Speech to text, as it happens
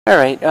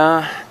Alright,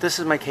 this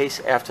is my case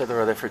after the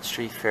Rutherford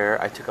Street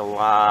Fair. I took a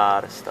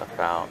lot of stuff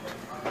out.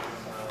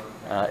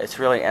 It's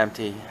really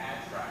empty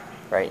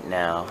right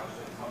now,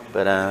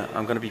 but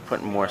I'm going to be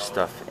putting more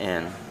stuff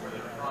in.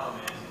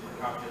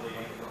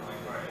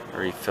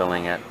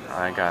 Refilling it.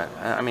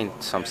 I mean,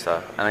 some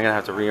stuff. And I'm going to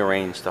have to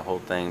rearrange the whole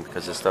thing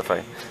because the stuff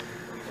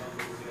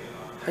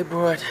I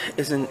brought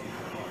isn't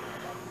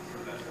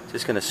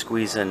just going to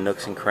squeeze in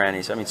nooks and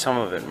crannies. I mean, some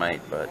of it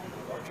might, but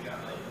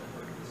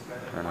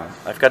I don't know.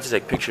 I've got to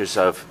take pictures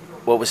of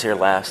what was here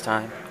last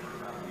time,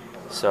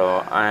 so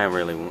I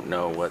really won't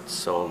know what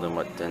sold and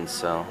what didn't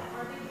sell.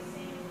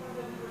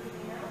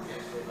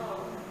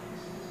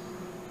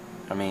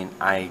 I mean,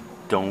 I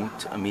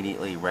don't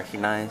immediately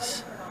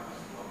recognize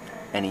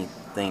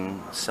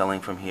anything selling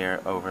from here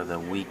over the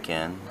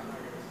weekend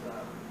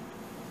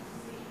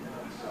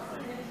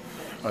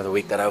or the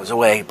week that I was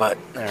away, but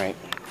alright,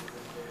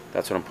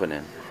 that's what I'm putting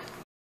in.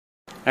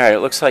 Alright, it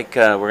looks like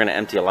we're going to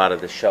empty a lot of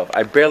this shelf.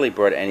 I barely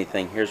brought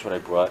anything. Here's what I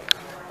brought.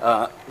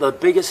 The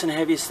biggest and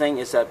heaviest thing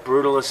is that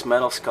Brutalist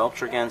metal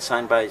sculpture again,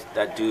 signed by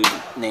that dude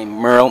named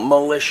Merle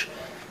Molish.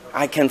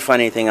 I can't find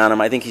anything on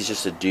him. I think he's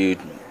just a dude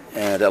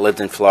that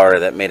lived in Florida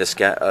that made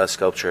a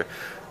sculpture.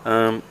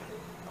 I'm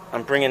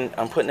putting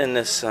in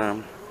this,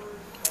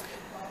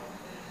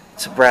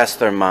 it's a brass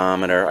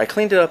thermometer. I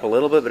cleaned it up a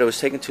little bit, but it was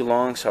taking too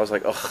long, so I was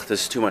like, oh,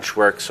 this is too much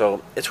work.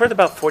 So it's worth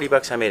about 40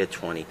 bucks. I made it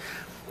 20.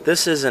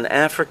 This is an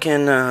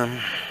African,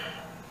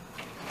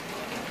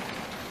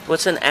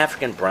 what's an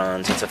African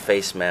bronze? It's a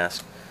face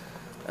mask.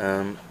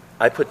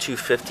 I put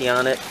 $250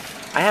 on it.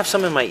 I have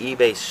some in my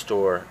eBay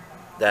store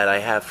that I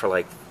have for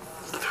like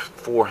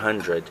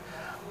 $400,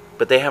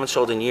 but they haven't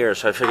sold in years.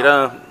 So I figured,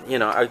 oh, you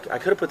know, I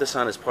could have put this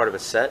on as part of a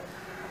set,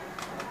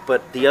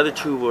 but the other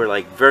two were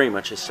like very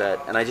much a set,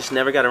 and I just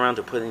never got around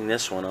to putting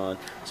this one on.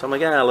 So I'm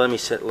like,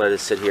 let it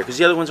sit here, because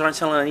the other ones aren't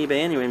selling on eBay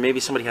anyway. Maybe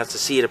somebody has to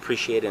see it,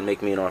 appreciate it, and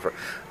make me an offer.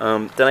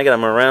 Then I got a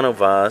Murano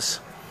vase.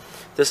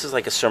 This is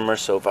like a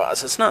Submerso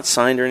vase. It's not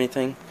signed or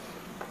anything.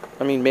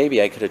 I mean, maybe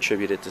I could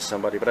attribute it to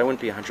somebody, but I wouldn't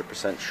be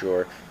 100%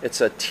 sure.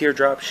 It's a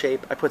teardrop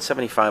shape. I put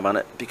 75 on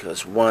it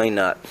because why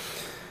not?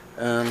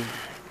 I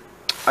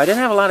didn't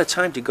have a lot of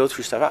time to go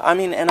through stuff. I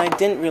mean, and I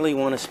didn't really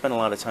want to spend a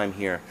lot of time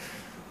here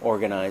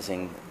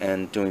organizing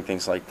and doing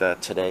things like that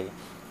today.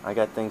 I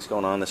got things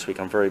going on this week.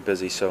 I'm very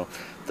busy. So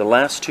the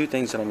last two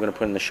things that I'm going to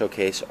put in the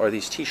showcase are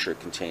these t-shirt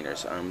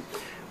containers.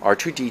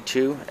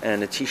 R2D2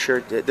 and a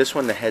t-shirt. This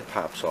one, the head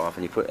pops off,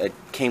 and it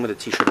came with a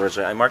t-shirt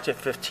originally. I marked it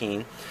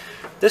 15.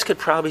 This could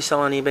probably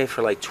sell on eBay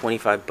for like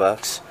 25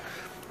 bucks.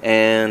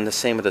 And the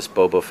same with this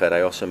Boba Fett.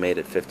 I also made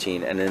it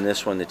 15. And then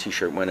this one, the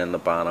t-shirt went in the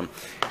bottom.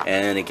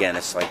 And again,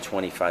 it's like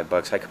 25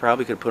 bucks. I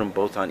probably could put them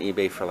both on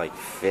eBay for like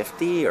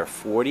 50 or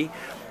 40.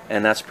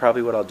 And that's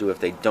probably what I'll do if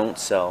they don't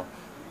sell.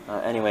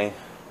 Anyway,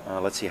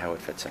 let's see how it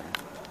fits in.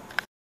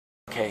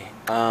 Okay,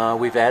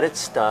 we've added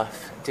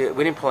stuff. We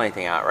didn't pull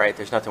anything out, right?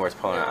 There's nothing worth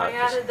pulling out. I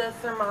added the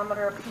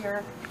thermometer up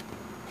here.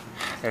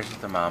 There's the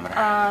thermometer.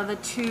 The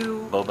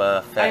two.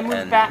 Boba Fett. I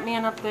moved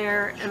Batman up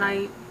there,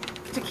 and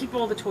to keep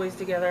all the toys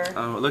together.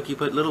 Oh, look, you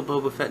put little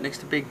Boba Fett next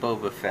to big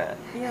Boba Fett.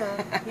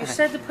 Yeah, you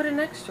said to put it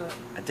next to it.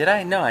 Did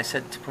I? No, I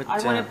said to put... I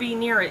want to be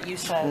near it, you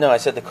said. No, I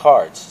said the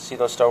cards. See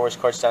those Star Wars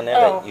cards down there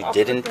that you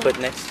didn't put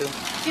next to?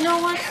 You know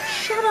what?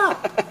 Shut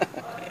up.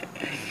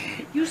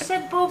 You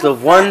said Boba Fett. The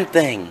one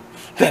thing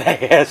that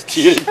I asked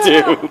you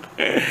to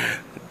do.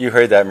 You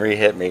heard that, Marie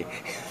hit me.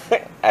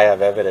 I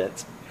have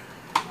evidence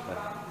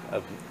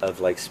of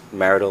like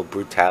marital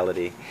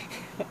brutality.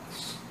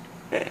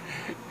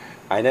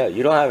 I know,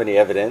 you don't have any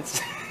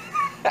evidence.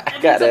 I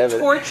got evidence.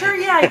 Torture?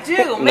 Yeah, I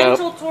do.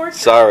 Mental torture.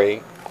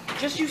 Sorry.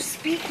 Just you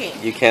speaking.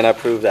 You cannot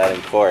prove that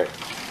in court.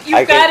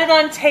 You got it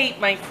on tape,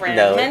 my friend.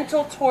 No.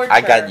 Mental torture.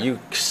 I got you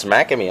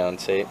smacking me on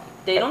tape.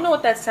 They don't know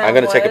what that sound was. I'm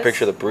going to take a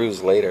picture of the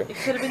bruise later. It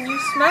could have been you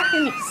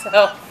smacking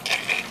yourself.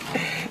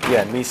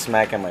 Yeah, me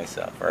smacking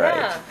myself, all right?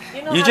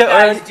 Yeah, you know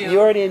how guys do.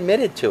 You already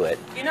admitted to it.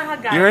 You know how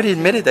guys You already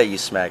admitted that you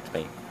smacked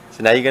me.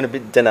 So now you're going to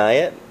deny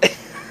it?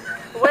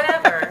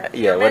 Whatever.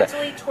 Yeah, you're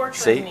mentally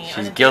torturing me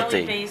on a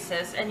daily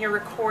basis, and you're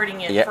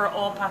recording it for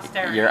all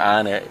posterity. You're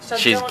on it. So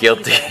she's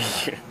guilty.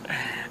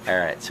 All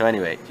right. So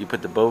anyway, you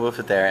put the Boba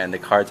Fett there, and the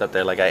cards up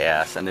there like I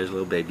asked, and there's a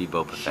little baby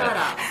Boba Fett. Shut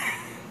up.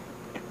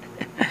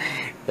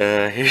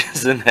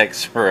 Here's the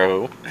next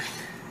row.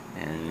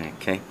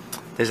 Okay.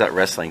 There's that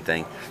wrestling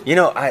thing. You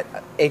know,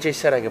 AJ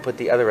said I could put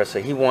the other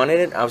wrestler. He wanted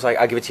it. I was like,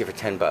 I'll give it to you for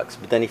 10 bucks.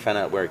 But then he found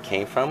out where it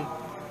came from,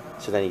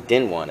 so then he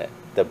didn't want it.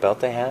 The belt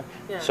they have.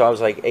 Yeah. So I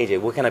was like,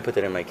 AJ, what can I put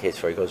that in my case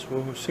for? He goes,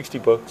 60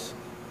 bucks,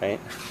 right?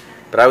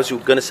 But I was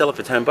going to sell it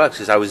for 10 bucks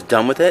because I was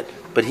done with it,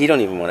 but he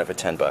don't even want it for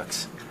 10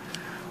 bucks.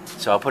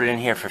 So I'll put it in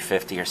here for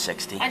 50 or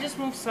 60. I just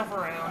moved stuff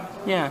around.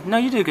 Yeah, no,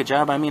 you did a good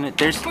job. I mean,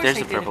 there's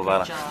the purple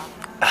bottle.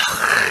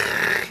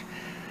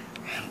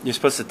 You're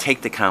supposed to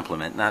take the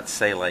compliment, not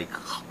say like,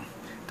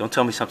 don't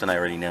tell me something I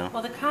already know.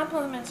 Well, the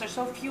compliments are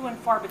so few and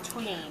far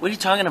between. What are you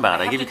talking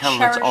about? I give you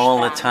compliments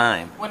all the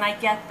time. When I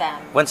get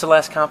them. When's the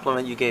last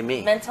compliment you gave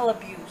me? Mental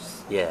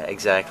abuse. Yeah,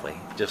 exactly.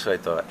 Just what I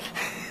thought.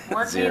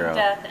 Work me to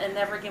death and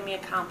never give me a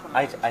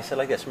compliment. I said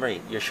like this,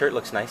 Marie, your shirt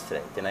looks nice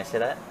today. Didn't I say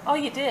that? Oh,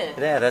 you did?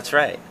 Yeah, that's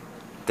right.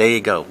 There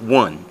you go.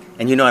 One.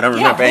 And you know I don't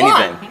remember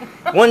anything.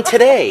 One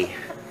today.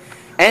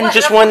 And well,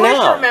 just and one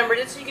now. Remembered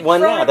it so you could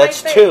one now.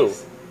 That's two.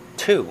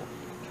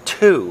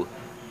 Two.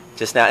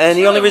 Just now. And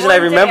the only reason I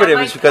remembered it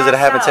was because it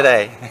happened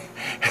today.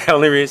 The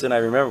only reason I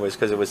remember was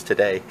because it was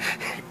today.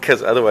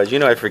 Because otherwise, you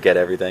know I forget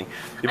everything.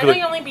 I know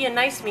you're only being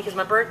nice to me because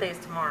my birthday is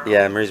tomorrow.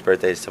 Yeah, Marie's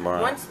birthday is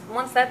tomorrow.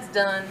 Once that's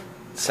done,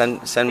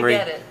 send Marie.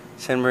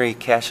 Send Marie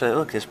cash.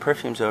 Look, there's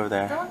perfumes over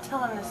there. Don't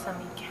tell him to send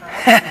me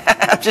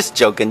cash. I'm just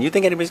joking. You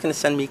think anybody's going to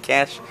send me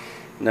cash?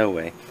 No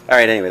way. All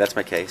right, anyway, that's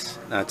my case.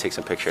 Now I'll take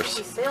some pictures.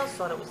 Zoopy Sales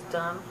thought it was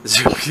dumb.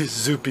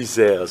 Zoopy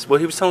Sales. Well,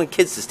 he was telling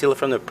kids to steal it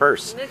from their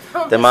purse.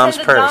 Their mom's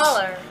purse.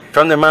 $1.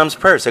 From their mom's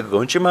purse. I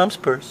go into your mom's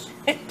purse.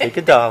 Take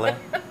 $1.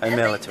 I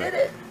mail it to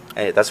her.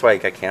 Hey, that's why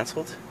it got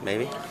canceled?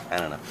 Maybe? I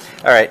don't know.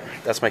 All right,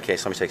 that's my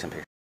case. Let me take some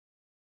pictures.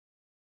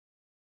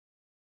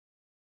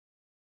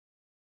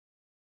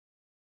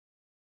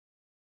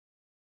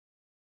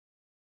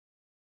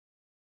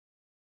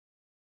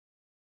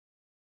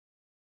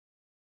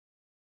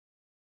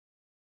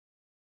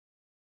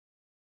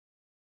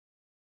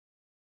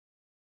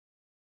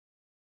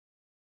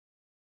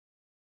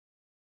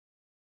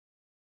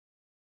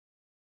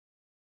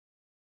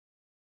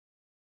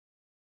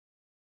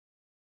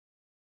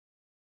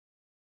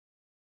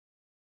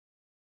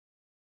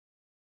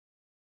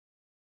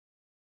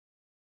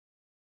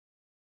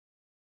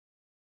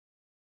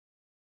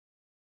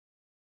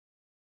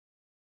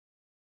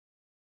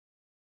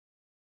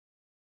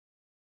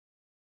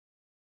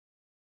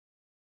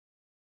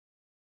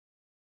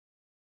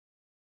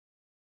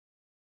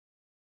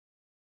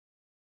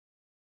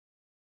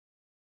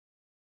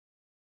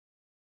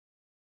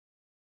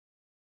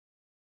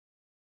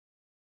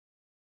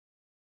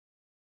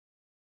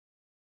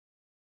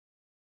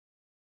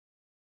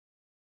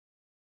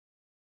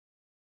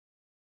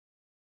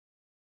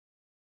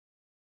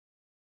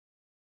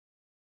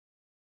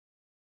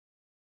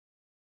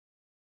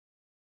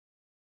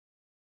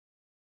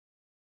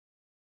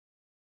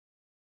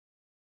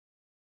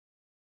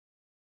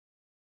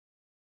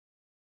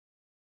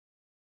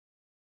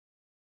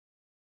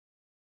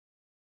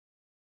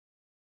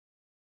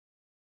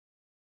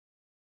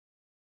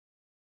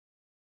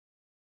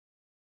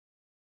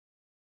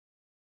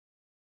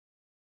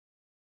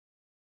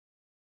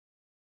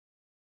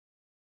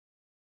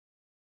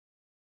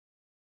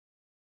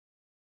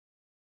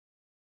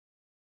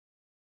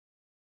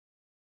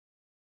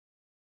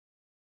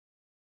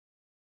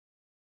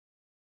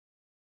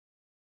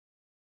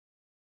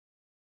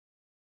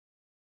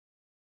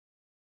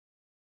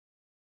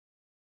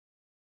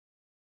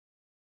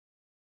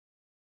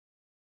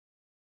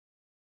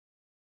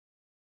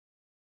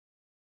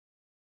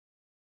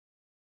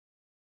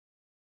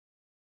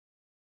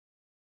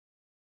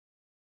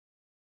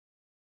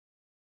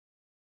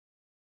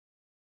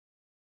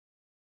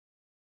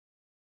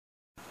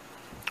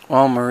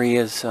 While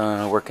Maria's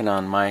working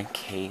on my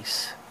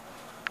case,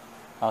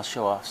 I'll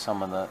show off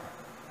some of the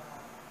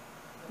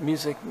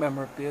music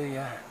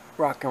memorabilia,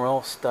 rock and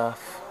roll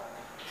stuff.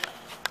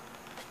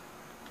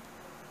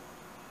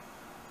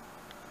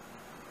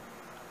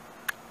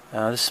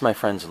 This is my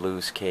friend's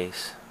Lou's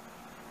case.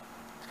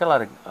 It's got a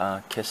lot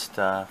of Kiss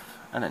stuff,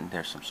 and then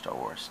there's some Star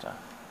Wars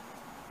stuff.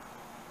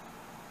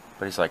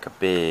 But he's like a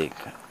big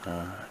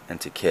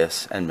into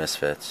Kiss and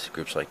Misfits,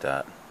 groups like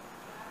that.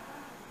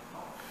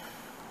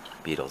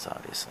 Beatles,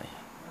 obviously.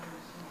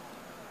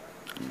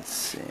 Let's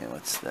see,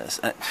 what's this?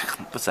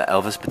 What's that,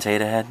 Elvis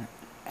Potato Head?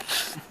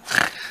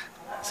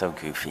 So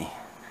goofy.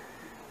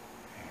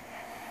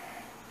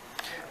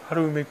 How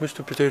do we make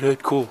Mr. Potato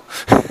Head cool?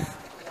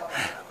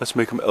 Let's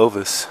make him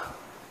Elvis.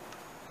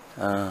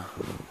 Here,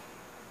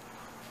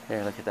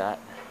 look at that.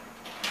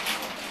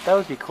 That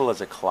would be cool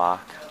as a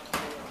clock.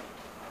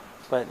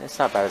 But it's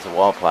not bad as a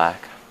wall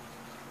plaque.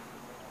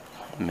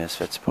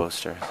 Misfits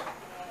posters.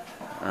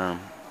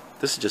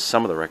 This is just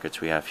some of the records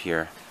we have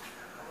here.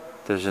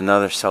 There's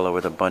another cellar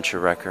with a bunch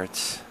of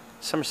records.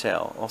 Summer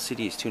sale, all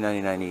CDs,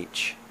 $2.99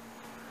 each.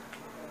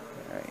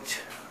 Alright,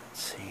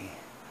 let's see.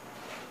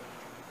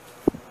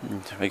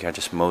 I think I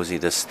just mosey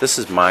this. This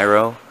is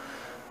Myro.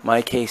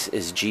 My case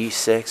is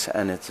G6,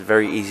 and it's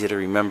very easy to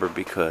remember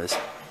because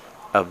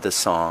of the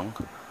song.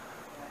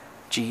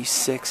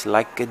 G6,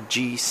 like a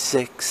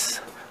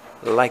G6,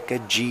 like a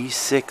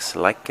G6,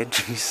 like a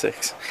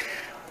G6.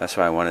 That's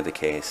why I wanted the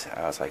case.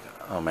 I was like,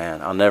 oh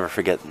man, I'll never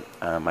forget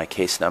my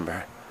case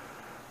number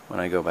when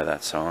I go by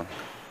that song.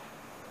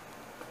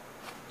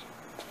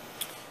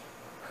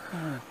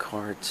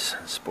 Cards,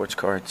 sports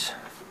cards.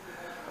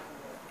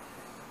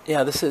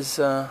 Yeah, this is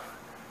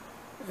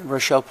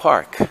Rochelle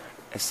Park.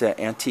 It's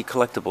the Antiques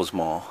Collectibles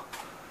Mall.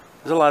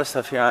 There's a lot of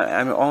stuff here.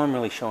 All I'm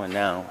really showing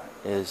now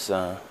is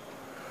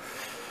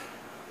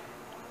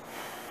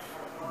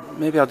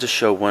maybe I'll just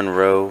show one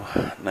row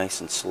nice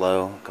and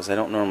slow because I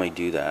don't normally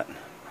do that.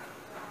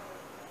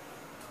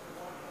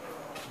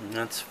 And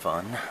that's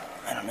fun.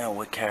 I don't know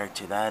what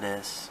character that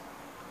is.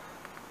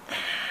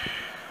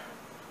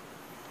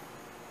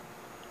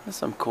 That's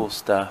some cool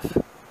stuff.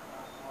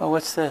 Oh,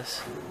 what's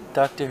this?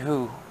 Doctor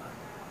Who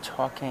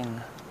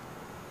talking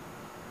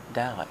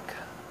Dalek.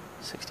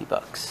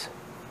 $60.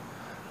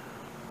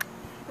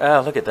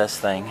 Oh, look at this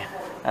thing.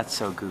 That's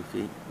so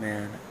goofy,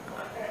 man.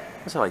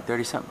 What's it like,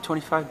 30 something?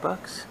 25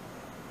 bucks?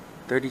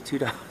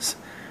 $32.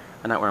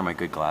 I'm not wearing my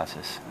good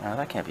glasses. Oh,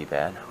 that can't be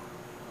bad.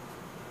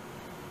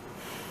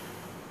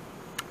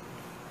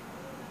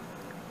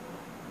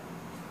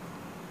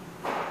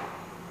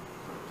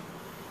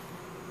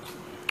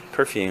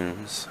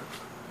 Perfumes.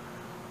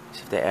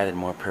 See if they added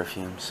more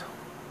perfumes.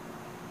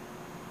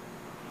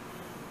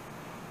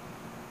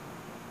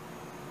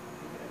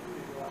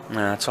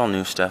 Nah, it's all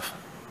new stuff.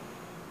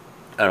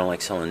 I don't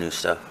like selling new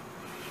stuff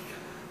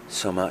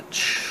so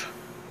much.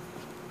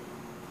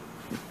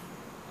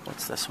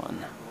 What's this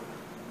one?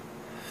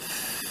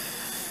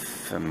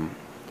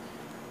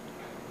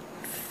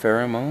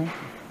 Pheromone?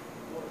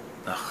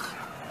 Ugh.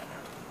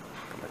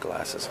 Put my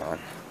glasses on.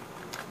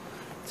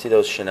 See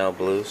those Chanel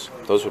blues?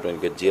 Those would have been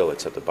a good deal,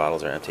 except the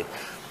bottles are empty.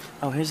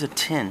 Oh, here's a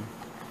tin.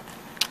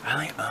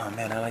 Oh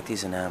man, I like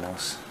these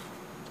enamels.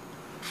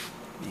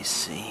 Let me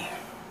see.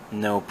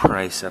 No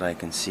price that I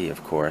can see,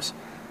 of course.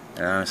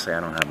 And honestly, I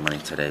don't have money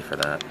today for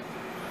that.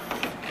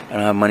 I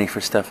don't have money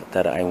for stuff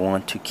that I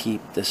want to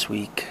keep this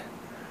week.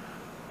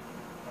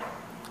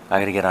 I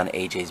gotta get on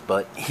AJ's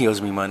butt. He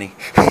owes me money.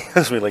 He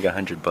owes me like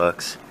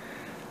 $100.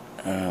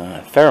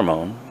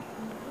 Pheromone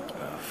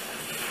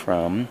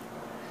from.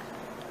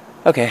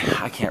 Okay,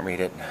 I can't read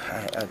it.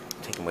 I'm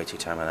taking way too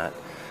time on that.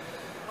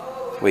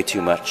 Way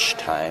too much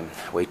time.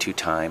 Way too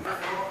time.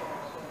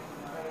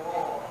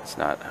 It's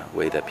not a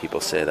way that people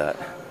say that.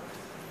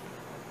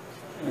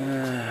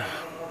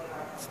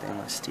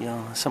 Stainless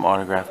steel. Some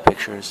autograph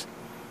pictures.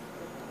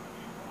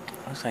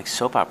 Looks like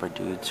soap opera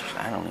dudes.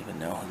 I don't even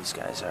know who these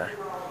guys are.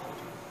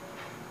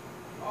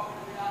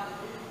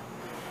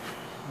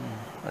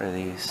 What are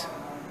these?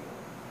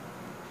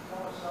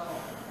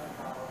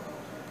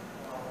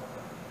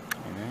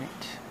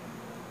 Alright.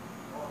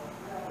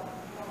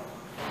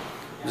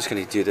 I'm just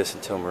going to do this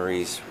until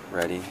Marie's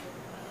ready.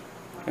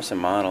 Here's some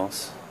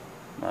models.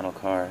 Model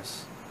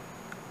cars.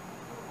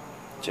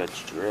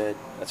 Judge Dredd.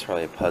 That's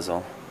probably a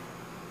puzzle.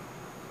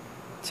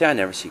 See, I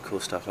never see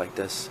cool stuff like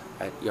this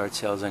at yard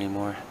sales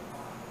anymore.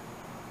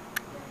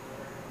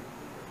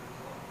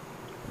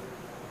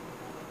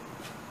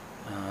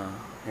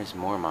 Here's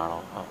more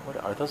model. Oh,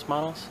 what are those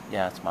models?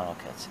 Yeah, it's model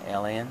kits.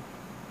 Alien.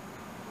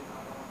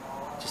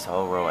 Just a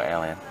whole row of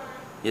Alien.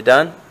 You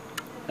done?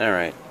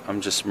 Alright,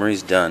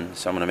 Marie's done,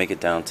 so I'm going to make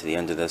it down to the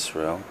end of this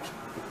row.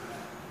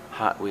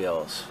 Hot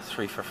Wheels,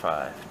 3 for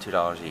 $5,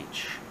 $2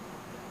 each.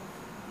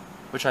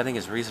 Which I think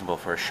is reasonable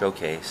for a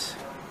showcase.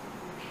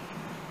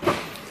 I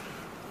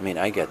mean,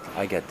 I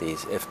get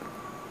these. If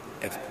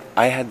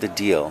I had the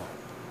deal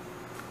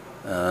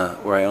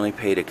where I only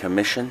paid a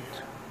commission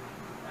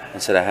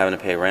instead of having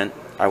to pay rent,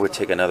 I would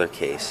take another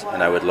case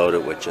and I would load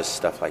it with just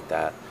stuff like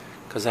that.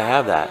 Because I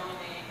have that.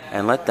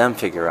 And let them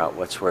figure out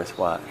what's worth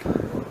what.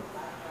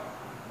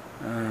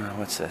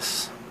 What's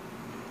this?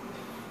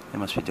 They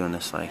must be doing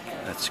this like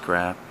that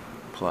scrap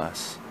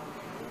plus.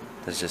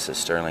 There's just a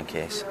sterling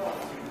case.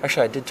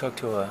 Actually, I did talk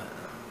to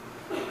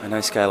a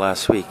nice guy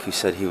last week who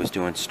said he was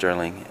doing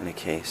sterling in a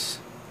case.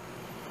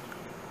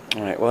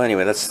 Alright, well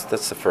anyway, that's the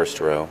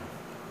first row.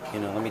 You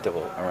know, let me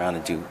double around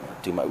and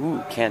do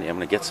my candy. I'm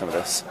gonna get some of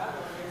this.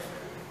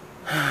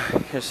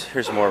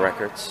 Here's more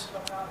records.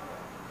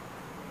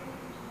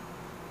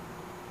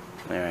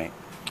 Alright.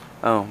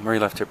 Oh, Marie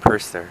left her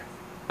purse there.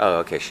 Oh,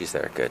 okay, she's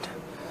there. Good.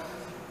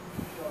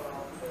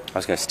 I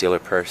was gonna steal her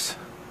purse.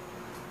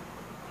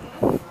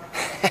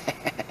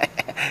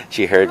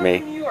 She heard me.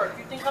 New York.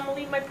 You think I'm gonna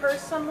leave my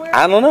purse somewhere?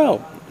 I don't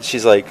know.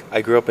 She's like,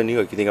 I grew up in New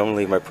York. You think I'm gonna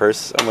leave my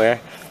purse somewhere?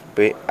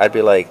 But I'd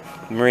be like,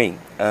 Marie,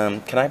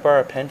 can I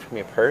borrow a pen from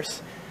your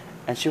purse?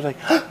 And she'd be like,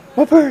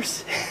 my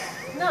purse.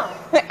 No.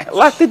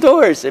 Lock the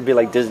doors. It'd be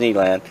like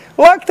Disneyland.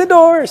 Lock the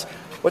doors.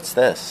 What's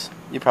this?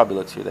 You probably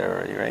looked through there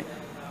already, right?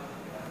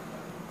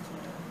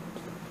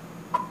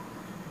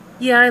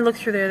 Yeah, I looked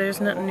through there. There's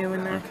nothing new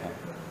in there. Okay.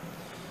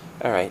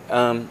 All right.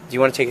 Do you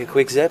want to take a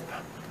quick zip?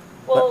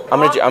 Well, I'm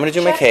gonna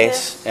do my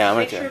case. This, yeah, I'm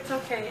gonna make sure it's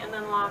okay, and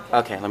then lock it.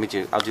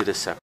 Okay, I'll do this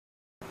separate.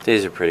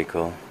 These are pretty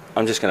cool.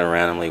 I'm just gonna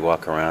randomly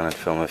walk around and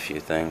film a few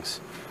things.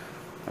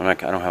 I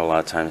don't have a lot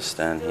of time to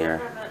stand here.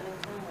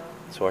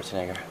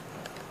 Schwarzenegger.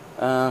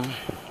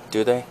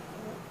 Do they?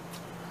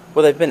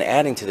 Well, they've been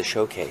adding to the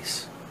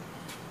showcase.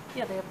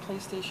 Yeah, they have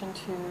PlayStation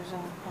 2s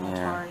and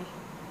Atari.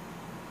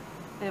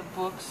 They have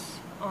books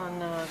on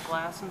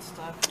glass and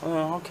stuff.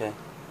 Oh, okay.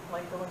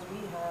 Like the ones we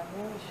have.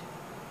 Maybe we should.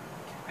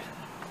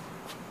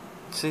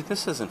 See,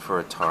 this isn't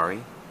for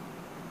Atari.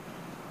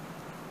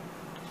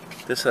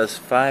 This has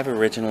 5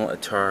 original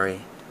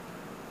Atari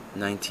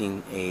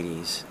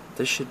 1980s.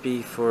 This should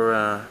be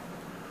for,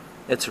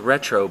 it's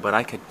retro, but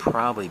I could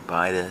probably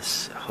buy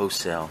this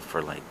wholesale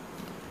for like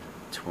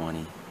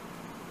 20.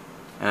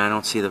 And I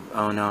don't see the,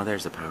 oh no,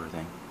 there's the power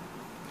thing.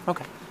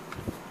 Okay.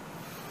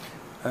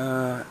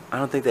 I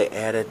don't think they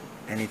added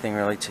anything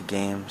really to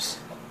games.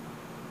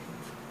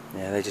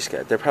 Yeah,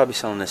 they're probably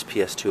selling this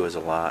PS2 as a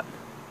lot.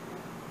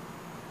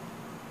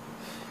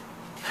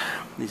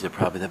 These are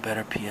probably the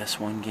better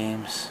PS1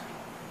 games.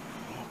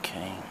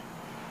 Okay.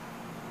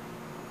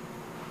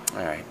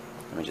 Alright,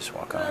 let me just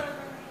walk on.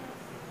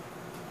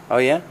 Oh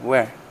yeah?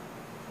 Where?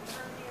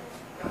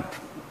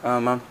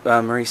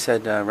 Marie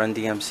said Run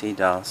DMC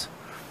dolls.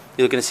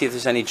 You looking to see if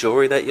there's any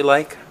jewelry that you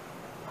like?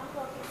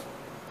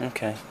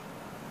 Okay.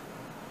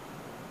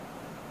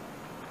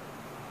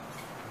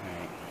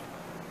 Alright.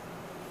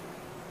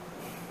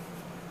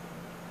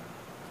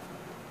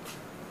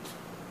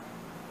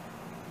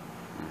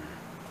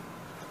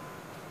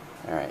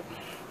 Alright.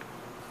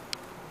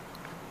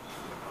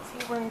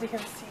 See Run DMC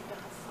dolls.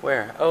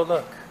 Where? Oh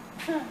look.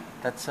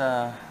 That's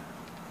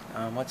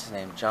what's his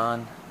name?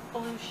 John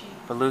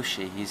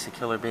Belushi. He's the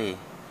Killer Bee.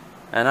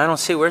 And I don't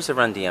see, where's the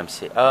Run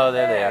DMC? Oh,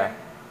 there they are.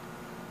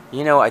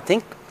 You know, I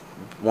think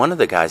one of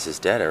the guys is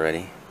dead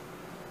already.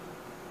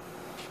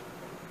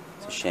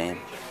 It's a shame.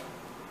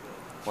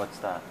 What's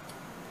that?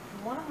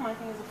 One of them, I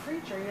think, is a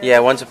preacher. Yeah,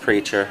 one's a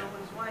preacher.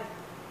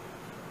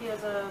 He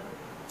has a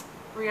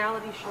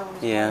reality show with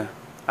his Yeah, wife.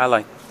 I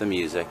like the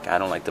music. I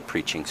don't like the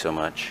preaching so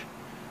much.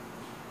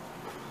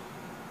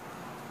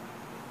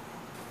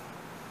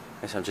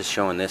 I guess I'm just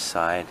showing this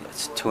side.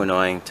 It's too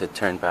annoying to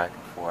turn back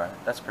and forth.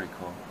 That's pretty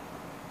cool.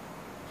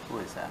 Who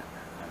is that?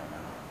 I don't know.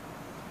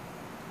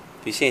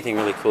 If you see anything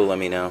really cool, let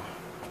me know.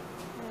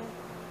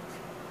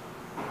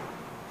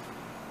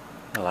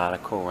 A lot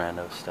of cool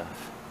rando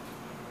stuff.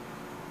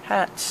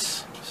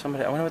 Hats.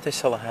 Somebody. I wonder what they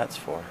sell the hats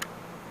for.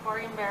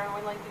 Bargain Barrel.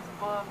 We like these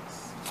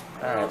books.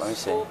 All right, let me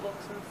see. School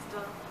books and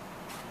stuff.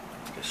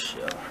 Just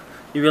show.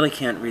 You really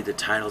can't read the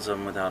titles of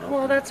them without opening.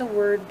 Well, that's a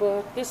word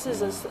book. This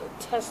is a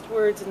test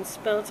words and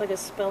spell. It's like a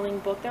spelling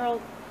book. They're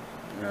all.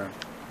 Yeah.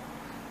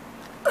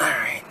 All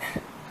right.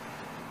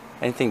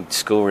 Anything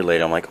school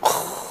related, I'm like,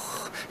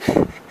 oh.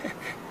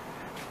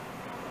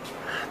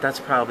 That's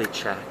probably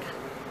Czech.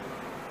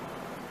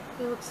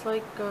 It looks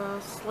like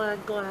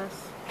slag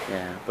glass.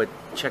 Yeah, but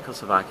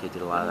Czechoslovakia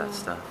did a lot of that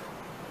stuff.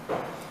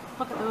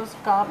 Look at those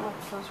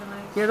goblets. Those are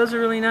nice. Yeah, those are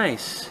really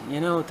nice. You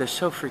know, they're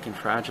so freaking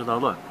fragile though.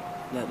 Look.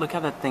 Yeah, look how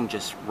that thing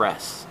just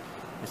rests.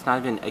 It's not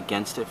even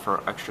against it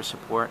for extra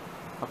support.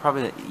 I'll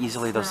probably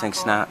easily those things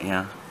snap,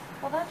 yeah.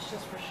 Well, that's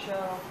just for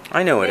show.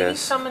 I know Maybe it is.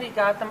 somebody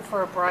got them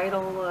for a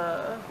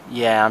bridal.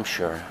 Yeah, I'm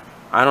sure.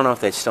 I don't know if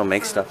they still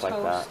make stuff toast.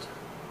 like that.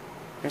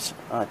 Here's,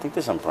 I think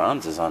there's some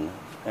bronzes on.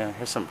 Yeah,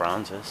 here's some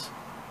bronzes.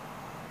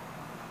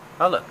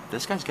 Oh look,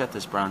 this guy's got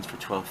this bronze for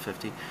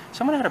 $12.50.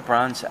 Someone had a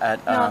bronze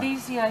at. No,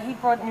 these. Yeah, he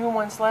brought new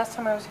ones. Last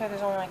time I was here,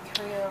 there's only like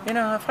 3 of them. You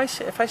know,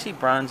 if I see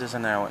bronzes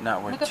and they're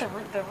not worth. Look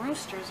at the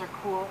roosters are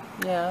cool.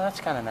 Yeah,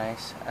 that's kind of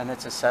nice. And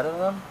it's a set of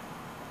them.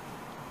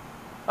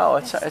 Oh,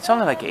 it's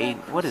only like 8.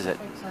 What is it?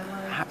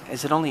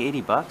 Is it only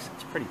 $80?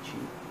 It's pretty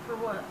cheap. For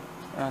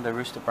what? The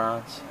rooster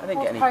bronze. I think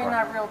Well, it's any probably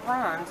bronze. not real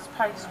bronze. It's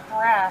probably just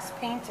brass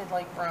painted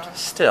like bronze.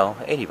 Still,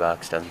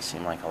 $80 doesn't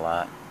seem like a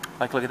lot.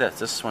 Like, look at this.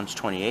 This one's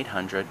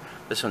 $2,800.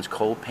 This one's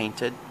cold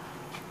painted,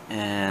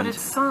 and But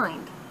it's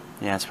signed.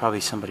 yeah, it's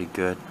probably somebody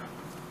good.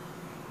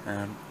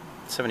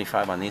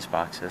 $75 on these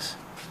boxes.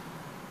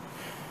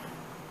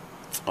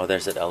 Oh,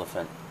 there's that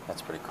elephant.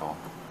 That's pretty cool.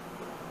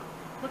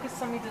 Look at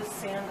somebody does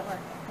sand art.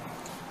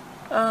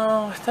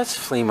 Oh, that's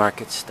flea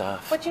market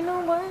stuff. But you know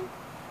what?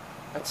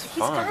 That's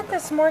He's fun. got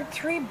this marked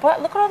 $3.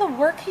 Look at all the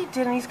work he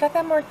did, and he's got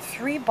that marked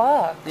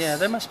 $3. Yeah,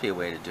 there must be a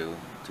way to do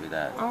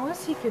that.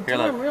 Unless he could Here,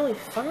 do look. them really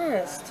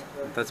fast.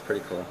 That's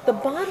pretty cool. The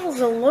bottles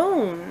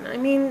alone. I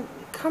mean,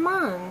 come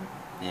on.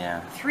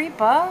 Yeah.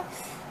 $3?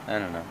 I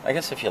don't know. I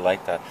guess if you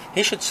like that,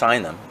 he should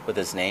sign them with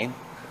his name.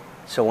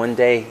 So one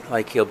day,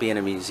 like, he'll be in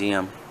a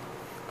museum.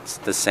 It's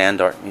the Sand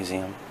Art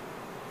Museum.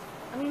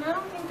 I mean, I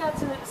don't think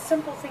that's a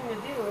simple thing to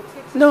do. It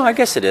takes No, I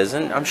guess it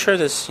isn't. I'm sure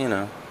there's, you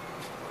know.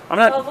 I'm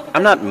look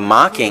at not that.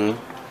 mocking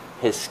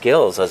his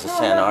skills as a No,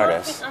 sand no,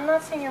 artist. I'm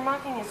not saying you're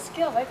mocking his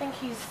skills. I think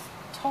he's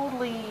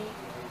totally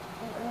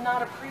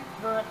not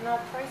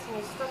pricing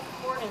his stuff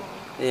accordingly.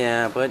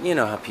 Yeah, but you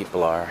know how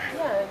people are.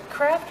 Yeah,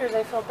 crafters,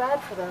 I feel bad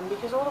for them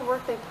because all the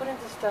work they put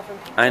into stuff and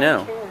people I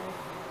know. don't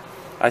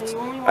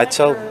care. I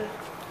tell.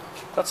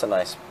 That's a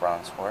nice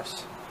bronze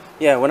horse.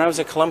 Yeah, when I was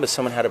at Columbus,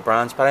 someone had a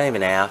bronze, but I didn't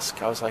even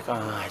ask. I was like, oh,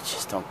 I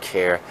just don't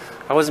care.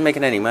 I wasn't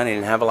making any money. I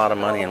didn't have a lot of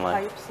money in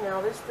life. Pipes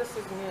now. This is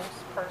new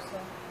person.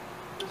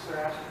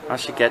 I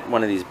should get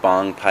one of these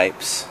bong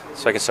pipes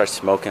so I can start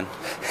smoking.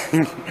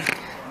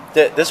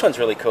 This one's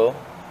really cool.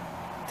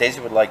 Daisy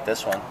would like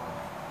this one.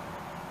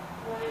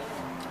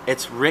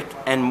 It's Rick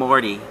and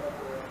Morty,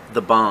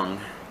 the bong.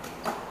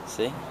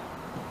 See?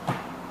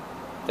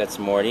 That's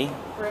Morty.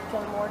 Rick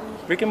and Morty.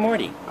 Rick and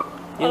Morty.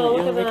 You Oh,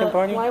 know look Rick at and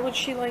Morty? that. Why would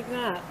she like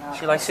that?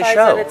 She likes the Besides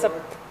show. that it's a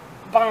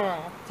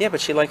bong. Yeah, but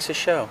she likes the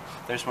show.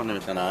 There's one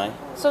with an eye.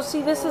 So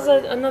see, this is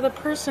another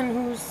person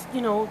who's,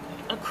 you know,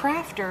 a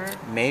crafter.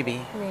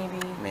 Maybe.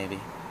 Maybe.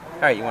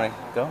 All right, you want to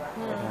go?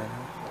 Yeah.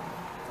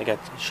 I think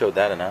I showed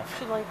that enough.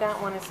 Should like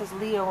that one. It says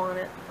Leo on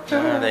it.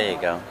 There you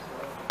go.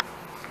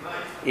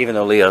 Even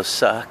though Leos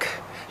suck.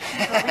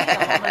 I'm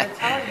gonna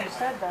tell her you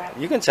said that.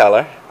 You can tell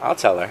her. I'll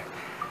tell her.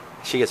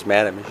 She gets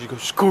mad at me. She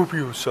goes,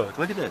 Scorpio suck.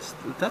 Look at this.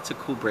 That's a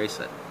cool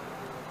bracelet.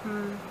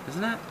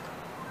 Isn't that?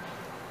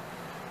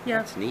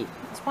 Yeah. It's neat.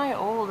 It's probably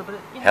old, but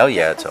hell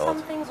yeah, it's old.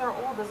 Some things are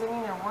old doesn't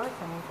mean they're worth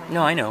anything.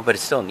 No, I know, but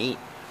it's still neat.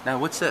 Now,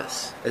 what's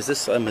this? Is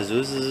this a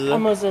mezuzah? A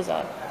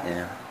mezuzah.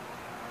 Yeah.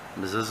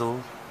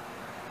 Mezuzah.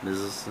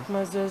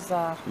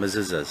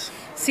 Mezuzahs.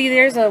 See,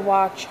 there's a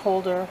watch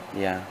holder.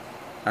 Yeah.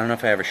 I don't know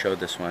if I ever showed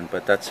this one,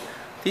 but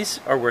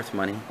these are worth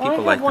money. Well,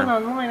 People I have like one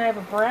them. online. I have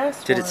a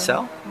brass Did one. it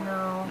sell?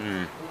 No.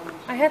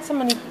 I had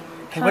somebody.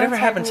 Hey, whatever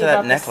happened to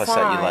that necklace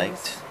that you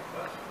liked?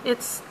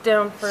 It's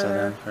down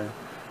further.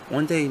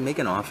 One day, make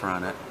an offer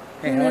on it.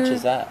 Hey, how much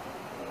is that?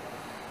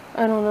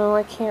 I don't know.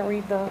 I can't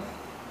read the.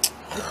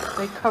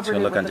 They covered it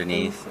look with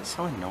underneath. The It's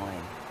so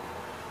annoying.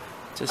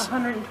 Just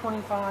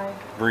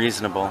 125.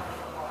 reasonable.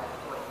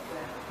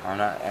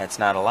 It's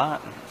not a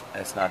lot.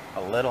 It's not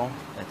a little.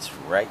 It's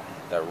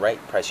the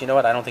right price. You know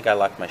what? I don't think I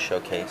locked my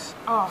showcase.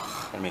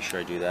 Oh. Let me make sure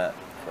I do that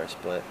before I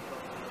split.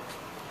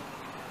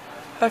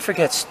 I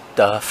forget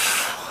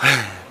stuff.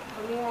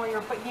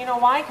 But you know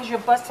why? Because you're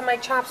busting my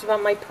chops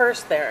about my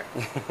purse there.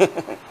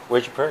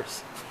 Where's your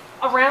purse?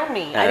 Around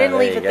me. I didn't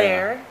leave it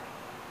there.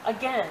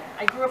 Again,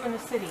 I grew up in the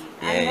city.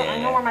 I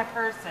know where my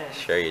purse is.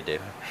 Sure you do.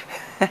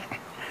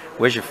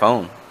 Where's your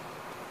phone?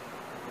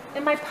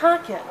 In my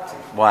pocket.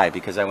 Why?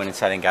 Because I went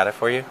inside and got it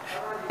for you?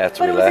 That's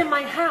But it was in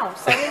my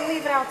house. I didn't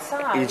leave it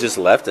outside. You just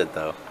left it,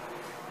 though.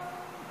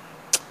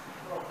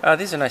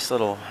 These are nice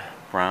little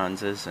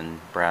bronzes and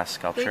brass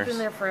sculptures. They've been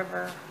there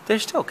forever. They're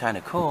still kind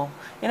of cool.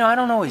 You know, I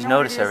don't always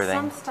notice everything.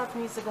 Some stuff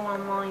needs to go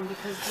online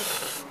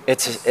because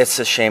it's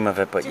a shame of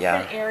it, but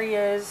yeah. Different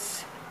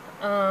areas.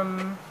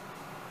 Yeah,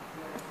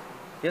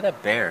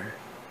 that bear.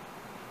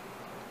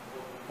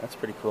 That's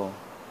pretty cool.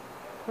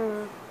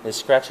 He's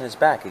scratching his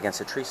back against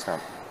a tree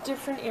stump.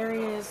 Different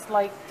areas,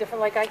 like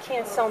I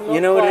can't sell milk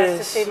You know what it glass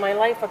to is? save my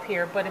life up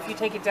here, but if you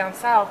take it down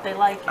south, they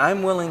like it.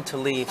 I'm willing to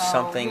leave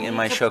something in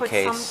my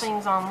showcase. Put some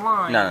things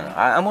online. No.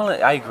 I'm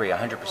willing. I agree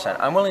 100%.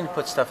 I'm willing to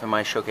put stuff in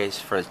my showcase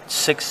for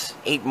 6,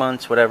 8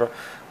 months, whatever.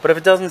 But if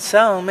it doesn't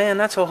sell, man,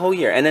 that's a whole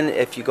year. And then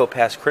if you go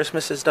past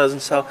Christmas, it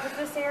doesn't sell. Because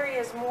this area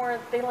is more.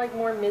 They like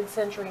more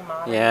mid-century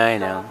modern. Yeah, I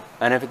know.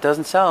 And if it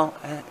doesn't sell,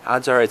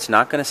 odds are it's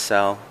not going to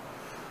sell.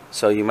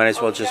 So you might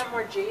as well just. Got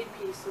more jade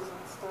pieces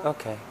and stuff.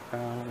 Okay.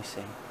 Let me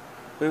see.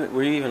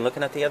 Were you even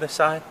looking at the other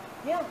side?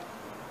 Yeah.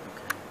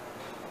 Okay.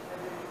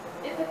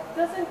 If it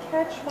doesn't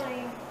catch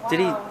my.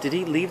 Wow. Did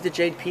he leave the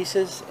jade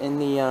pieces in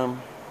the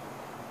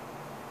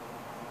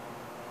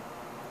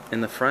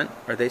front?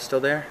 Are they still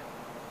there?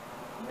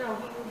 No,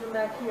 he moved them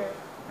back here.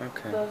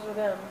 Okay. Those are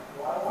them,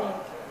 I think.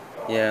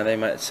 Yeah, they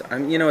might.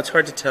 You know, it's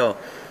hard to tell,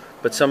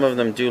 but some of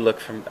them do look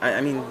from. I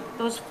mean.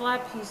 Those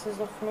flat pieces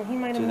look from. He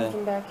might have moved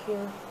them back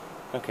here.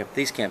 Okay, but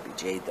these can't be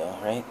jade though,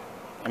 right?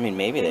 I mean,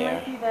 maybe they are.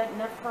 Might be that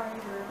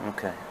nephrite or...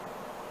 Okay.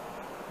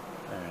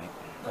 All right.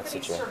 Look at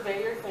these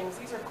surveyor things.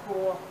 These are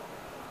cool.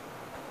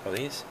 Oh,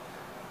 these?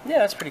 Yeah,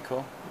 that's pretty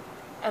cool.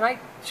 And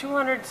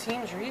 200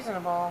 seems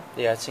reasonable.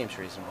 Yeah, it seems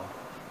reasonable.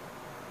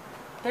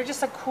 They're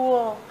just a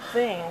cool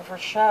thing for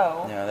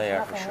show. Yeah, they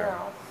are for sure.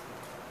 Else.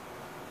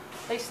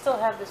 They still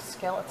have this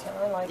skeleton.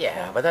 I like that.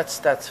 Yeah, but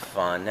that's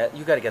fun.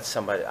 You got to get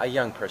somebody. A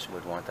young person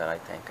would want that. I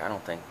think. I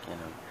don't think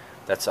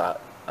that's a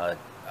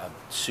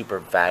super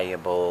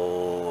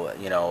valuable.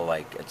 You know,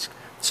 like it's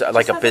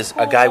like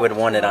a guy would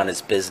want it on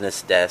his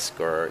business desk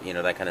or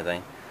that kind of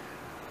thing.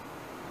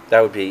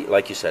 That would be,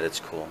 like you said, it's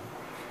cool.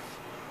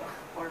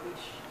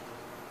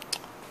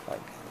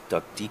 Like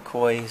duck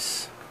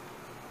decoys.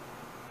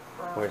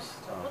 Where's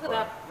look at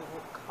that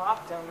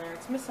clock down there.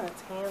 It's missing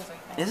its hands, I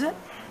think. Is it?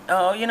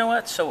 Oh, you know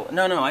what? So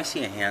no, I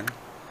see a hand.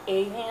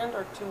 A hand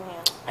or two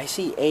hands? I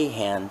see a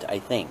hand, I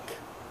think.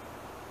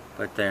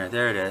 But there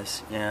it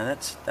is. Yeah,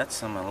 that's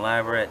some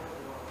elaborate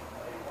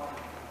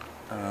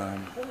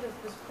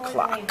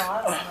clock.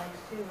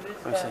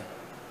 Let me see.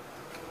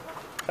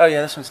 Oh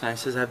yeah, this one's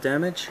nice. Does it have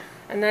damage?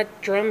 And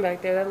that drum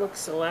back there, that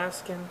looks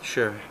Alaskan.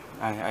 Sure,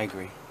 I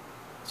agree.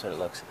 That's what it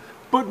looks.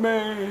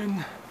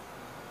 Budman.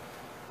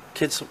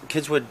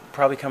 Kids would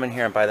probably come in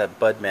here and buy that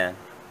Budman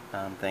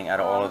thing out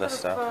of all of this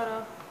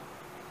stuff.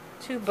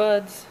 2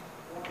 buds.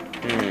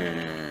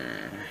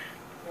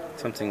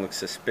 Something looks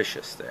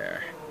suspicious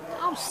there.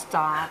 Oh,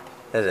 stop.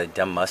 Those are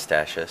dumb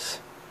mustaches.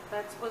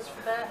 That was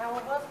how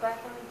it was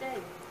back in the day.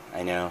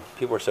 I know.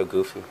 People were so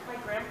goofy. My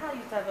grandpa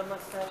used to have a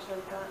mustache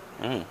like that.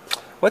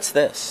 What's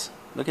this?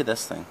 Look at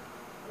this thing.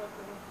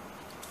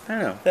 I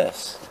don't know.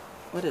 This.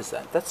 What is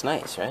that? That's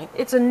nice, right?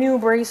 It's a new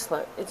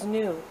bracelet. It's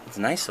new. It's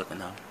nice looking,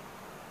 though.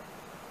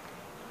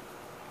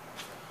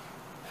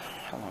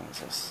 How long is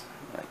this?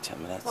 Like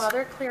 10 minutes. Well,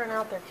 they're clearing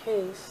out their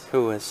case.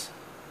 Who is?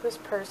 This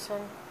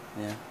person.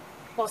 Yeah.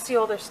 Well, see,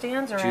 all their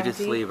stands are Judith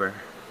empty. Lieber.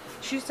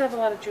 She used to have a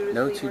lot of Judith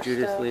Lieber No two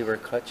Judith stuff. Lieber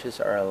clutches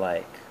are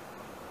alike.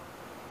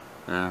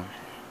 Oh.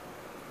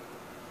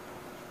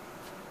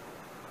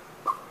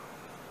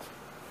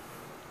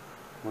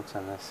 What's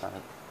on this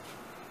side?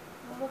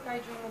 Oh, look, I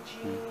Dream of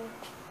Jean.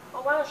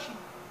 Oh, wow, she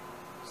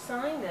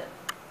signed it.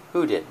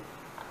 Who did?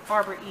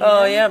 Barbara Eden.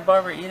 Oh, yeah,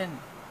 Barbara Eden.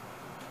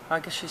 I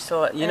guess she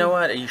still. You know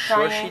what? Are you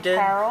sure she did?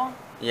 Carol.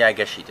 Yeah, I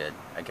guess she did.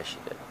 I guess she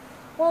did.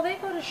 Well, they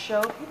go to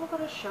shows. People go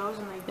to shows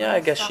and they. Yeah,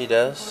 I guess she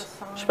does.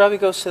 She probably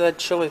goes to that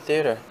Chiller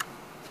Theater.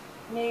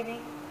 Maybe.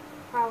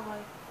 Probably.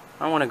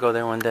 I want to go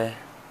there one day.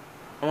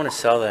 I want to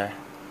sell there.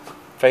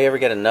 If I ever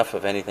get enough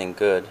of anything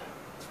good.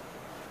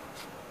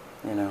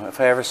 You know, if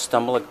I ever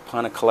stumble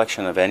upon a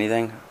collection of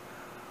anything,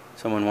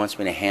 someone wants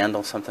me to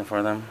handle something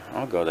for them,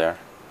 I'll go there.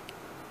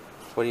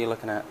 What are you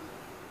looking at?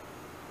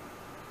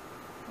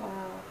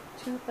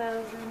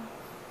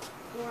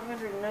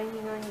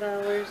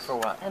 $2,499. For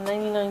what? And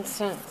 99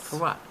 cents. For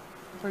what?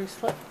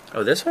 Bracelet.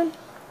 Oh, this one?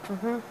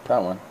 Mm-hmm.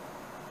 That one.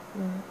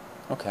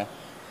 Mm-hmm. Okay.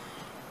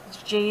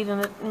 It's jade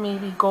and it may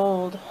be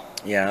gold.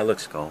 Yeah, it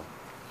looks gold.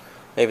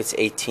 Maybe it's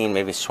 18,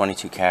 maybe it's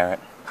 22 karat.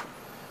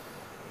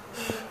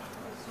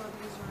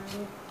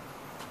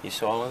 You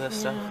saw all of this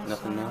stuff?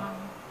 Nothing new?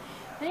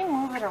 They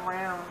move it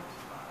around.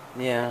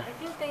 Yeah. I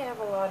think they have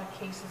a lot of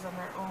cases on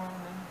their own,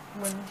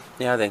 and when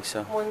Yeah, I think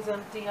so. one's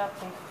empty up,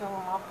 they fill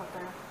them up with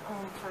their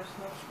own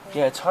personal space.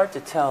 Yeah, it's hard to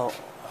tell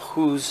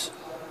who's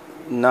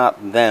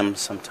not them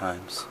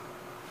sometimes.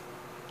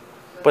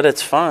 But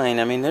it's fine.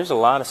 I mean, there's a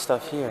lot of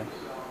stuff here.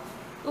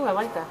 Ooh, I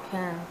like that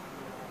pen.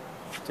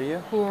 Do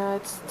you? Yeah,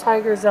 it's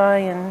Tiger's Eye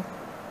and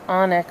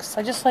Onyx.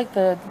 I just like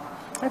the...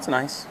 That's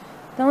nice.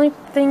 The only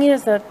thing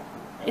is that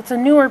it's a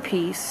newer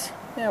piece.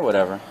 Yeah,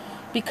 whatever.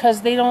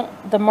 Because they don't,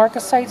 the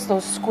marcasites,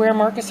 those square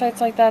marcasites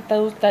like that,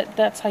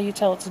 that's how you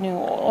tell it's new.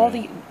 All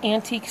the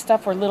antique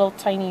stuff are little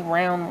tiny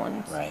round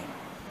ones. Right.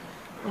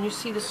 When you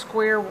see the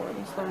square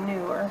ones, they're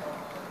newer.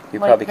 You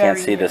Like probably can't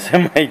very see new. this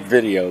in my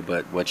video,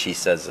 but what she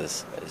says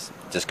is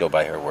just go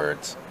by her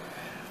words.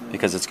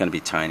 Because it's going to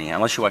be tiny.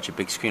 Unless you watch a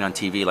big screen on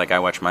TV like I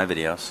watch my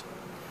videos.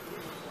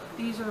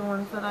 These are the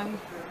ones that I...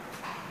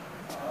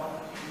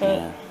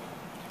 Yeah.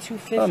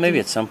 $250. Well, maybe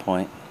at some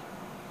point.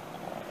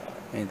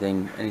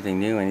 Anything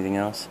new? Anything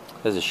else?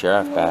 There's a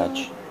sheriff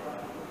badge.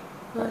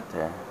 Right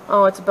there.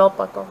 Oh, it's a belt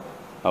buckle.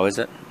 Oh, is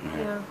it?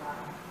 Yeah.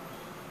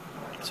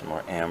 Some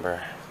more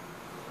amber.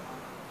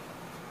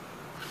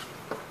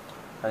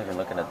 Not even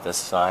looking at this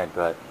side,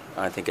 but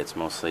I think it's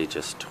mostly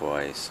just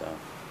toys, so.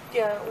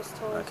 Yeah, it was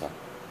toys. Okay.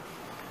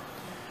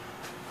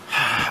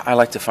 I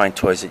like to find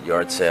toys at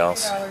yard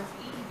sales. $3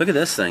 Look at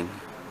this thing.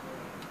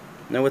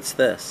 Now what's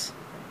this?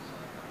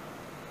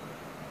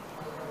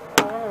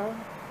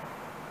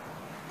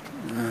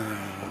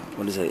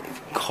 What is it?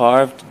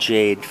 Carved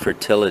jade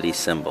fertility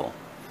symbol.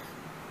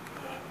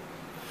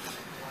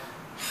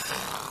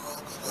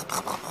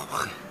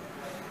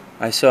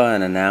 I saw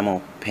an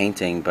enamel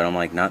painting, but I'm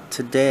like, not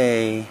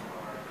today.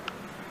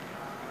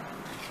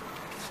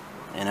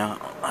 You know,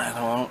 I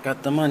don't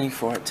got the money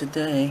for it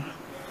today.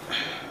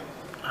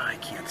 I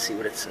can't see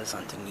what it says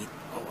underneath.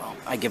 Oh well,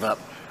 I give up.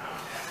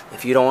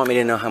 If you don't want me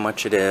to know how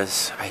much it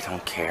is, I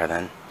don't care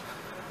then.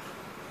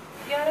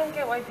 Yeah, I don't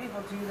get why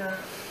people do that.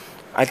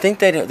 I think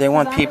they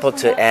want people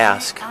to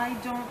ask. I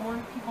don't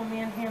want people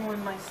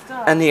manhandling my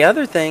stuff. And the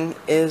other thing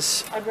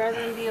is... I'd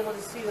rather them be able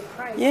to see the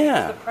price.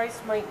 Yeah. Because the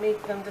price might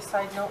make them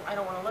decide, no, I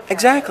don't want to look at it.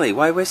 Exactly.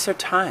 Why waste their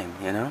time,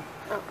 you know?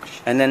 Oh.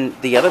 And then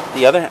on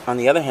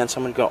the other hand,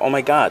 someone go, oh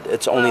my God,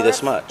 it's only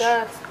this much.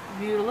 That's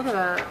beautiful. Look at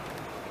that.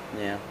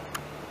 Yeah.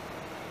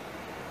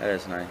 That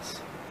is nice.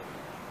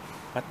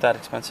 Not that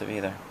expensive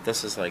either.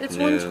 This is like It's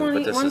new, $120,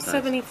 but this is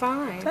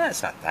 $175. nice.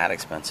 That's not that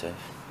expensive.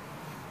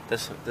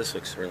 This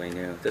looks really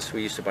new. This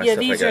we used to buy Yeah,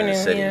 stuff like these that are in the new.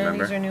 city, Yeah,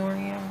 remember? these are newer.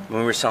 Yeah. When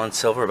we were selling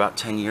silver about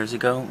 10 years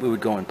ago, we would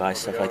go and buy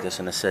stuff like this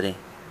in the city.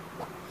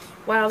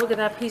 Wow, look at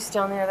that piece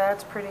down there.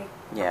 That's pretty.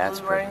 Yeah, that's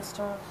blue pretty.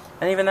 rhinestone.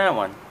 And even that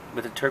one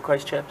with the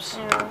turquoise chips.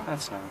 Yeah.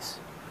 That's nice.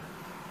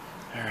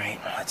 All right,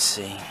 let's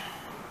see.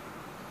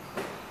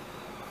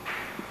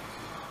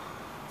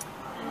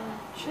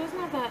 She doesn't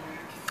have that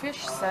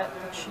fish set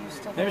that she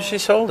used to have. Maybe she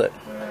sold it.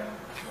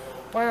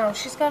 Wow,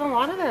 she's got a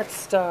lot of that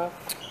stuff.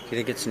 You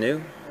think it's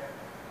new?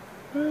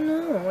 I don't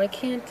know. I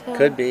can't tell.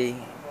 Could be.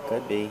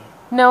 Could be.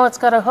 No, it's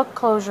got a hook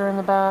closure in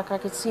the back. I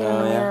could see it in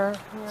the mirror.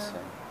 Let's see.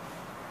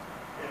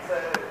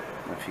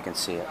 If you can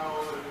see it.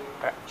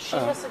 She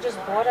must have just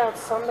bought out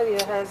somebody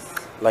that has...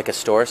 Like a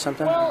store or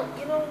something? Well,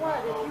 you know what?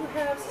 If you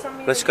have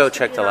somebody... Let's that go used to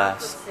check be the an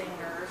last. opera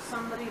singer, or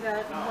somebody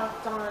that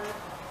worked on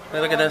Hey,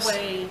 look at this.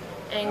 Broadway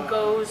and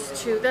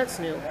goes to... That's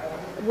new.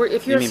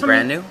 If You mean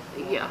brand new?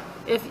 Yeah.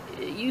 If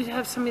you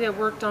have somebody that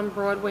worked on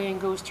Broadway and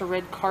goes to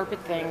red carpet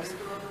things,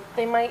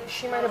 she might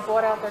have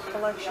bought out their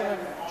collection of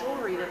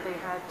jewelry that they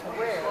had to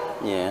wear.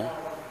 Yeah.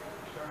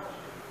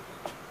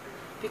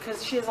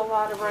 Because she has a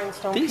lot of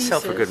rhinestone These pieces. sell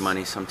for good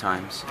money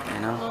sometimes, you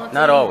know? Well, it's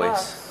Not $80.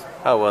 always.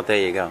 Oh, well, there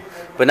you go.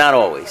 But not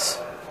always.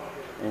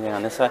 Anything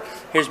on this side?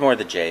 Here's more of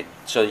the jade.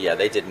 So, yeah,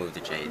 they did move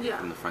the jade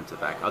from the front to the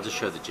back. I'll just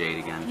show the jade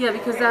again. Yeah,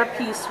 because that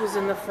piece was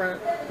in the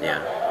front.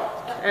 Yeah.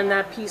 And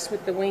that piece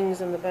with the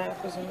wings in the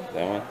back was in the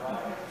That one?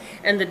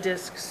 And the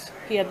discs.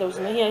 He had those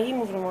in the... Yeah, he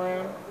moved them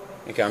around.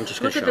 Okay, I'm just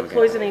going Look to at show the them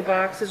poisoning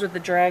boxes with the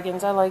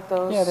dragons. I like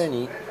those. Yeah, they're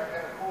neat.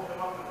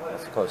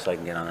 That's as close as I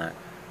can get on that.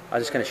 I'm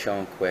just going to show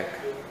them quick.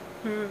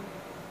 The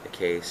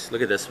case.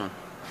 Look at this one.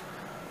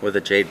 With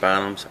the jade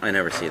bottoms. I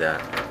never see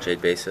that.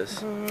 Jade bases.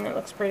 That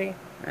looks pretty.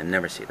 I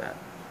never see that.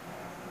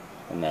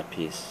 And that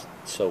piece.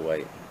 It's so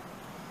white.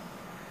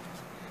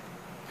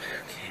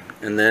 Okay.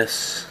 And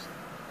this.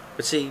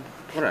 But see,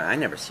 I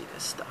never see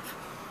this stuff.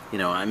 You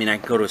know, I mean, I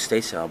go to a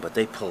estate sale, but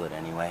they pull it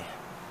anyway.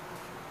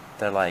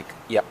 They're like,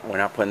 yep, we're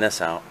not putting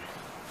this out.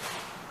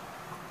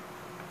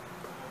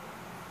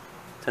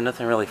 There's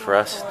nothing really for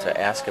us to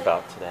ask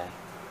about today.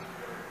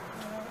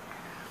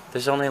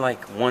 There's only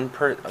like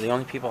the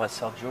only people that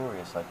sell jewelry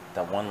is like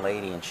that one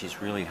lady, and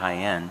she's really high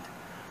end.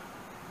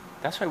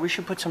 That's why we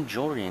should put some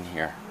jewelry in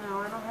here. No,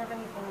 I don't have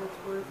anything that's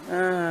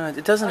worth.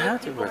 It doesn't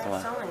have to be worth a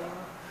lot. Selling.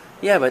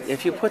 Yeah, but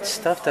if you put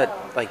stuff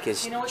that like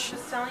is. You know what she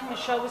was selling?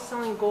 Michelle was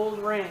selling gold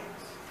rings.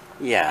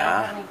 Yeah. I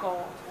don't have any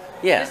gold.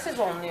 Yeah. This is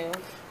all new.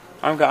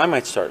 I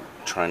might start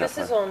trying This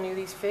is all new.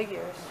 These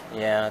figures.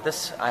 Yeah,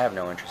 I have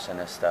no interest in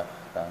this stuff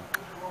though.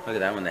 Look at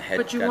that one, the head.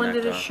 But you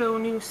wanted to show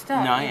new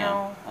stuff. No,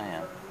 I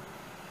am.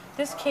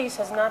 This case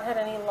has not had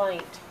any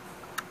light.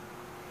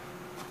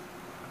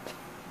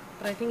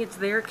 But I think it's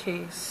their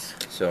case.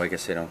 So I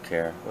guess they don't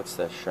care. What's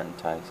that shirt and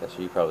tie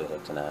accessory? You probably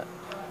looked in that.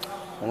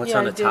 And what's Yeah,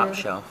 on the top did.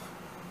 shelf?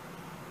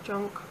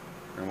 Junk.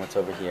 And what's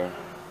over here?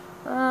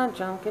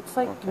 Junk. It's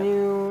like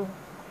new.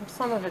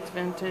 Some of it's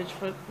vintage,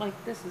 but like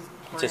this is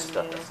brand Just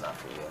stuff new. that's not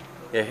for you.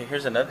 Yeah,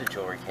 here's another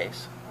jewelry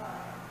case.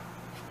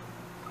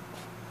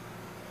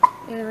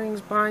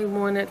 Earrings, buy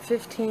one at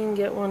 15,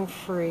 get one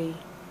free.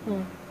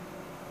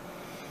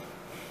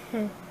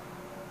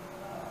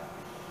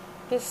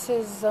 This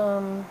is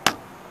I'm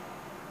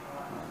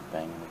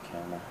banging the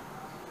camera.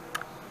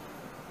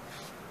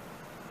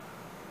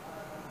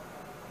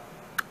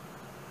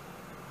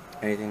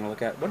 Anything to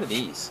look at? What are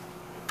these?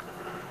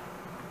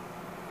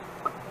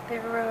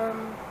 they're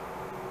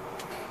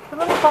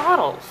little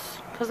bottles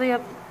because they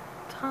have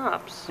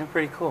tops. They're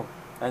pretty cool.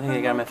 I think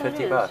they got them at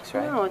 $50,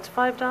 right? No, it's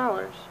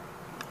 $5.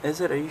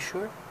 Is it? Are you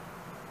sure?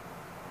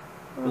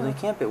 Well, they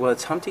can't be. Well,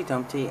 it's Humpty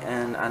Dumpty,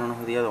 and I don't know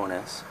who the other one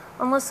is.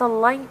 Unless a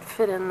light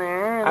fit in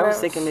there. And I was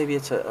thinking maybe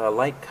it's a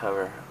light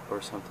cover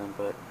or something,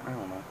 but I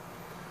don't know.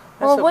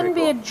 Well, it wouldn't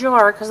be a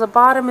jar because the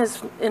bottom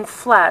is in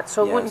flat,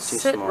 so it Yeah, wouldn't it's too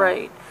sit small.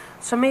 right.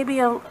 So maybe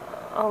a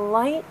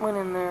light went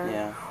in there.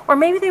 Yeah. Or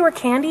maybe they were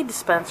candy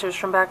dispensers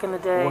from back in the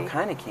day. What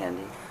kind of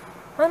candy?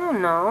 I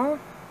don't know.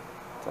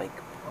 Like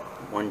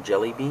one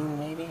jelly bean,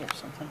 maybe, or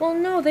something? Well,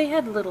 no, they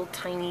had little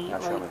tiny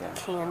Not sure what they like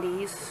are.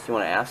 candies. Do you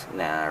want to ask?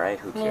 Nah, right?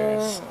 Who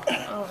cares?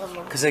 I'll have a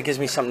look. Because it gives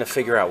me something to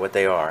figure out what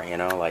they are, you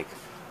know? Like,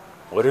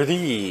 what are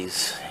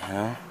these? You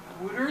know?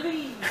 What are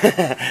these?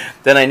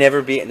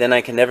 Then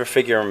I can never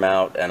figure them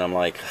out, and I'm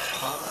like,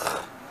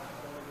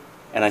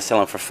 and I sell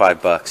them for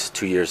 $5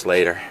 2 years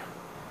later.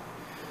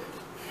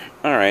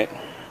 All right.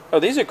 Oh,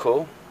 these are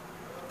cool.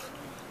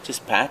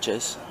 Just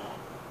patches.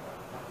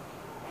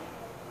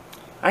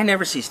 I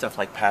never see stuff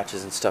like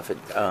patches and stuff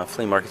at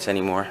flea markets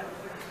anymore.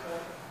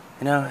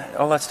 You know,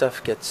 all that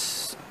stuff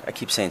gets, I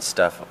keep saying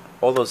stuff,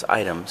 all those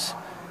items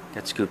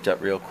get scooped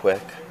up real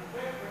quick.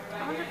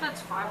 I wonder if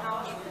that's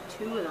 $5 for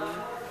the two of them.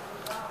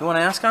 You want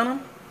to ask on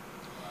them?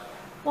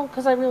 Well,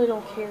 because I really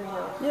don't care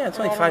yet. Yeah, it's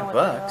And only I don't know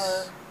what they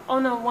 $5. are. Oh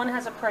no, one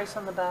has a price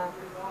on the back,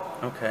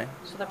 Okay.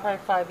 so they're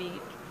probably $5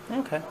 each.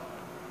 Okay.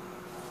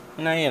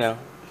 Now you know.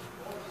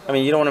 I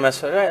mean, you don't want to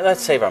mess with it. Right,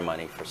 let's save our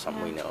money for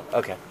something we know.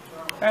 Okay.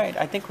 All right,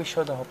 I think we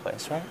showed the whole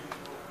place, right?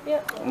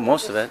 Yeah.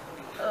 Most of it.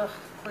 Ugh,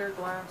 clear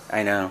glass.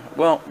 I know.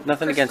 Well,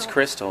 nothing against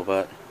crystal,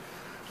 but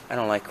I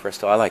don't like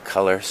crystal. I like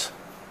colors.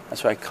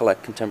 That's why I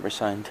collect contemporary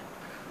signed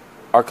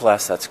art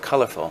glass that's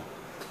colorful.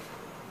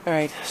 All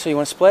right, so you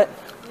want to split?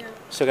 Yeah.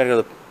 So gotta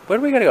go. Where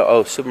do we gotta go?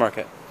 Oh,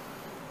 supermarket.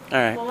 All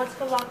right. Well, let's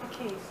go lock the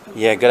case.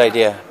 Yeah, good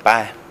idea.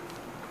 Bye.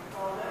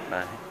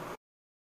 Bye.